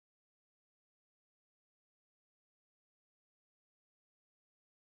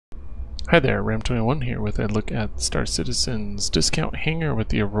Hi there, Ram21 here with a look at Star Citizen's discount hangar with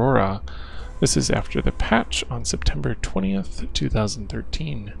the Aurora. This is after the patch on September 20th,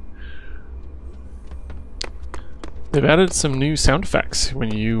 2013. They've added some new sound effects.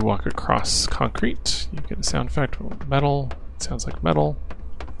 When you walk across concrete, you get a sound effect. Metal, it sounds like metal,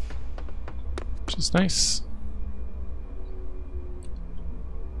 which is nice.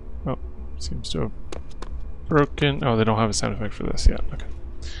 Oh, seems to have broken. Oh, they don't have a sound effect for this yet. Okay.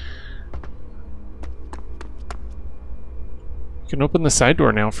 You can open the side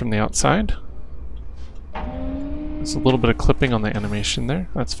door now from the outside. There's a little bit of clipping on the animation there.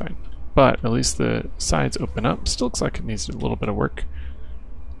 That's fine. But at least the sides open up. Still looks like it needs a little bit of work.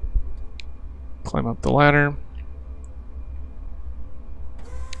 Climb up the ladder.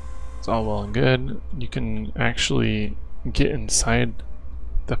 It's all well and good. You can actually get inside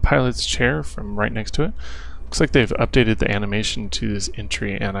the pilot's chair from right next to it. Looks like they've updated the animation to this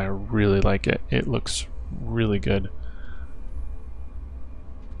entry and I really like it. It looks really good.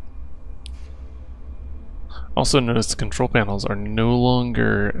 Also notice the control panels are no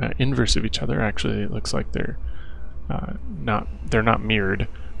longer inverse of each other. Actually, it looks like they're not mirrored,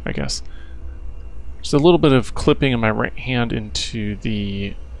 I guess. Just a little bit of clipping in my right hand into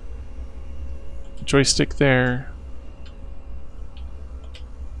the joystick there.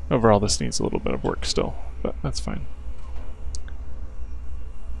 Overall, this needs a little bit of work still, but that's fine.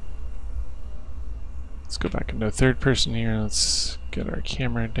 Let's go back into third person here. Let's get our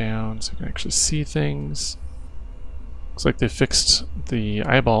camera down so we can actually see things. Looks like they fixed the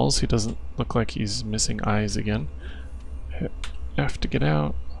eyeballs. He doesn't look like he's missing eyes again. Hit F to get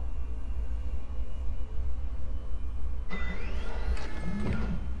out.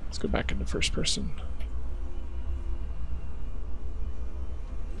 Let's go back into first person.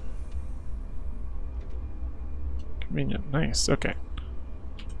 Convenient. Nice. Okay.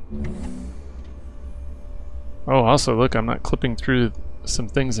 Oh, also, look, I'm not clipping through some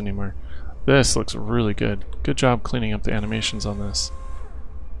things anymore. This looks really good. Good job cleaning up the animations on this.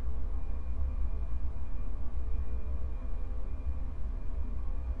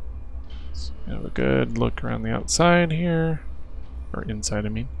 So we have a good look around the outside here. Or inside, I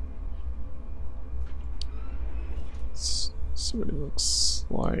mean. Let's see what it looks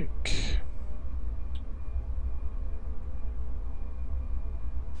like.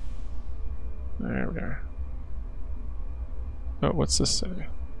 There we are. Oh, what's this say?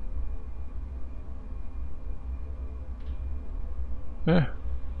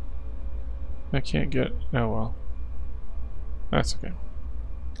 I can't get. Oh well. That's okay.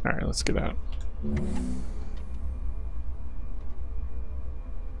 Alright, let's get out.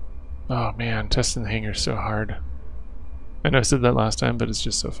 Oh man, testing the hangar is so hard. I know I said that last time, but it's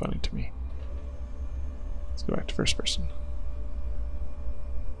just so funny to me. Let's go back to first person.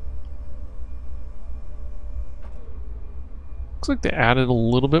 Looks like they added a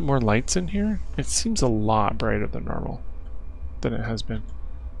little bit more lights in here. It seems a lot brighter than normal. Than it has been.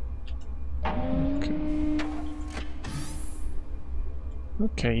 Okay.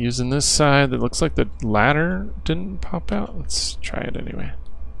 Okay, using this side, it looks like the ladder didn't pop out. Let's try it anyway.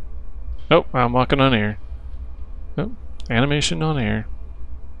 Oh, I'm walking on air. Oh, animation on air.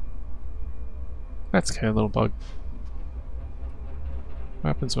 That's okay, a little bug. What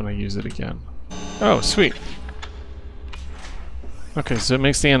happens when I use it again? Oh, sweet. Okay, so it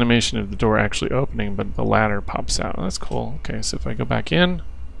makes the animation of the door actually opening, but the ladder pops out. That's cool. Okay, so if I go back in,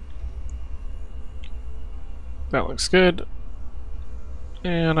 that looks good.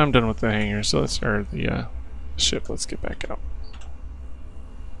 And I'm done with the hangar, so let's, or the ship, let's get back out.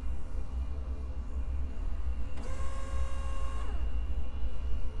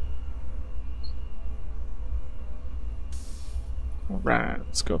 Alright,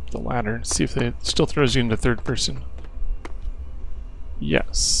 let's go up the ladder and see if it still throws you into third person.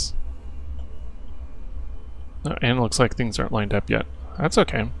 Yes. Oh, and it looks like things aren't lined up yet. That's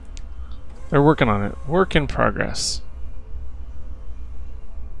okay. They're working on it. Work in progress.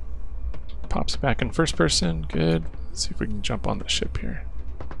 Pops back in first person. Good. Let's see if we can jump on the ship here.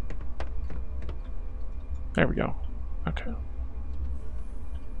 There we go. Okay.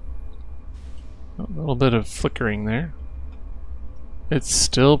 A little bit of flickering there. It's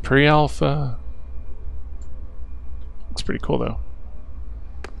still pre-alpha. Looks pretty cool though.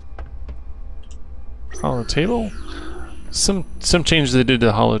 Hollow table. Some changes they did to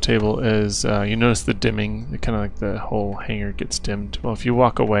the hollow table is you notice the dimming, kind of like the whole hangar gets dimmed. Well, if you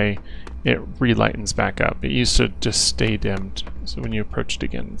walk away, it re-lightens back up. It used to just stay dimmed, so when you approach it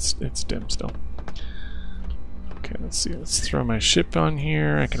again, it's dim still. Okay, let's see. Let's throw my ship on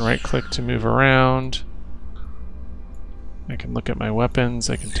here. I can right-click to move around, I can look at my weapons,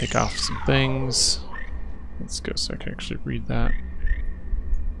 I can take off some things. Let's go so I can actually read that.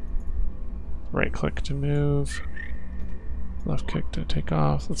 Right click to move. Left click to take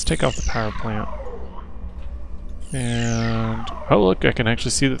off. Let's take off the power plant. And, oh look, I can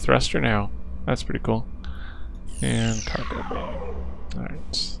actually see the thruster now. That's pretty cool. And cargo bay.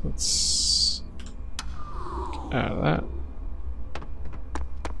 Alright, let's get out of that.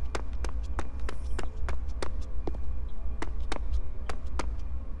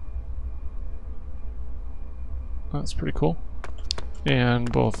 That's pretty cool.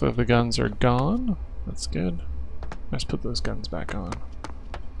 And both of the guns are gone. That's good. Let's put those guns back on.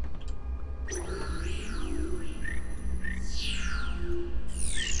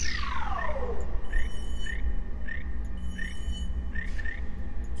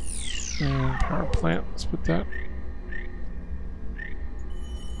 And power plant, let's put that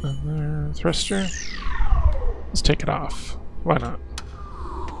in there. Thruster. Let's take it off. Why not?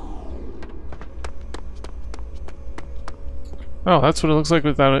 Oh, that's what it looks like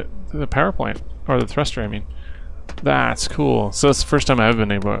without it, the power plant, or the thruster, I mean. That's cool. So it's the first time I've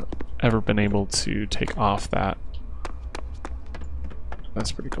ever been able to take off that.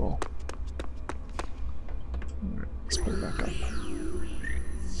 That's pretty cool. Alright, let's put it back up.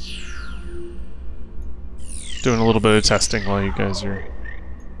 Doing a little bit of testing while you guys are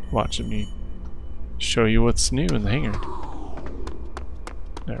watching me show you what's new in the hangar.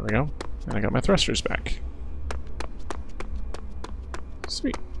 There we go. And I got my thrusters back.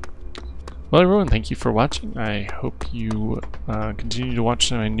 Sweet. Well, everyone, thank you for watching. I hope you continue to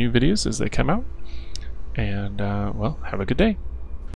watch my new videos as they come out. And, well, have a good day.